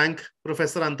please thank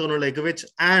Professor Anton Olegovich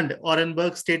and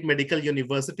Orenburg State Medical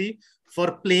University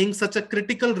for playing such a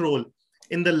critical role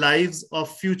in the lives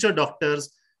of future doctors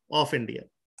of India.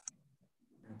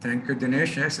 Thank you,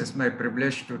 Dinesh. Yes, it's my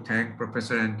privilege to thank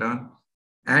Professor Anton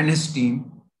and his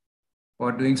team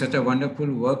for doing such a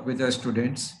wonderful work with the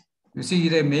students. You see,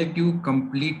 they make you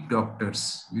complete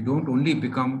doctors. You don't only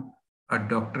become a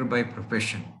doctor by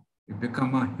profession. You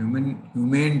become a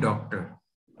humane doctor.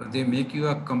 So they make you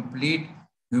a complete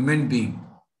human being.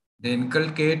 They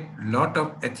inculcate a lot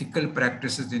of ethical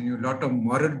practices in you, a lot of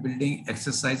moral building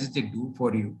exercises they do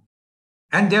for you.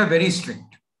 And they are very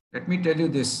strict. Let me tell you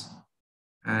this.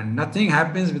 And nothing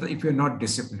happens if you're not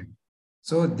disciplined.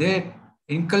 So they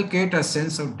inculcate a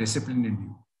sense of discipline in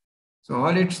you. So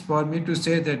all it's for me to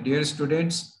say that, dear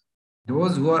students,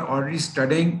 those who are already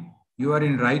studying, you are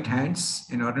in right hands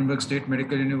in Orenburg State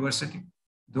Medical University.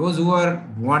 Those who are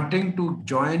wanting to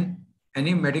join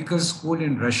any medical school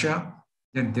in Russia,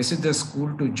 then this is the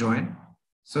school to join.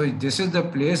 So this is the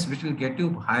place which will get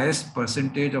you highest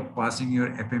percentage of passing your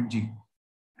FMG.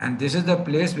 And this is the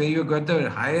place where you got the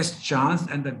highest chance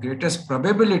and the greatest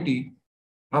probability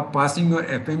of passing your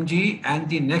FMGE and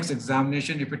the next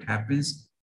examination if it happens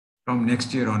from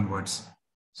next year onwards.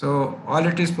 So all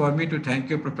it is for me to thank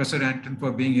you, Professor Anton,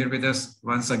 for being here with us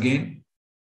once again,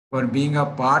 for being a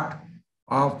part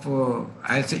of,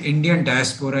 I'll say, Indian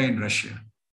diaspora in Russia.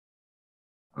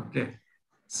 Okay.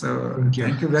 So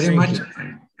thank you very much.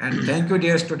 And thank you,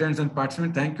 dear students and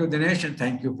participants. Thank you, Dinesh, and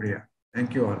thank you, Priya.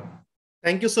 Thank you all.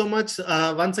 Thank you so much.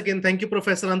 Once again, thank you,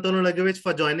 Professor Anton Olegevich,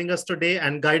 for joining us today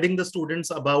and guiding the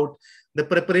students about the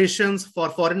preparations for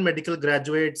foreign medical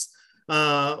graduates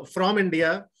from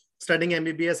India studying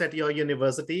MBBS at your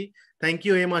university. Thank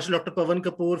you, Air Marshal Dr. Pavan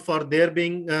Kapoor, for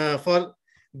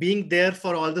being there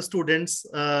for all the students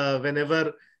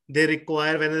whenever they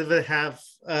require, whenever they have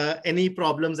any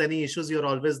problems, any issues, you're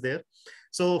always there.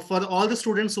 So for all the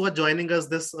students who are joining us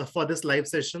for this live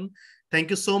session, thank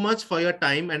you so much for your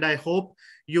time. And I hope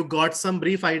you got some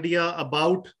brief idea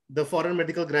about the foreign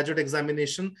medical graduate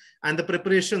examination and the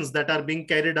preparations that are being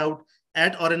carried out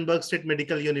at Orenburg State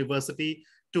Medical University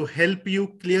to help you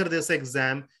clear this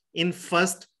exam in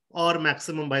first or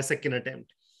maximum by second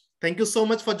attempt. Thank you so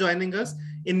much for joining us.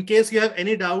 In case you have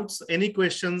any doubts, any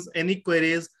questions, any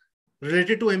queries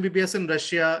related to MBBS in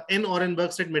Russia in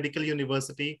Orenburg State Medical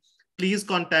University, please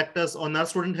contact us on our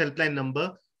student helpline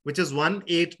number, which is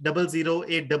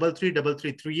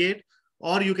 1-800-833-3338,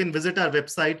 or you can visit our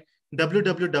website,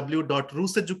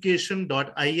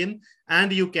 www.ruseducation.in,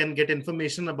 and you can get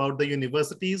information about the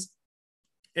university's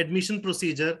admission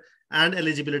procedure and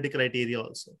eligibility criteria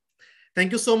also.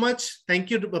 Thank you so much. Thank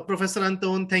you, Professor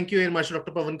Anton. Thank you, Air Marshal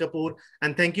Dr. Pavan Kapoor.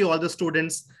 And thank you all the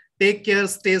students. Take care,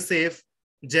 stay safe.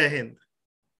 Jai Hind.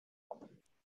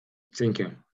 Thank you.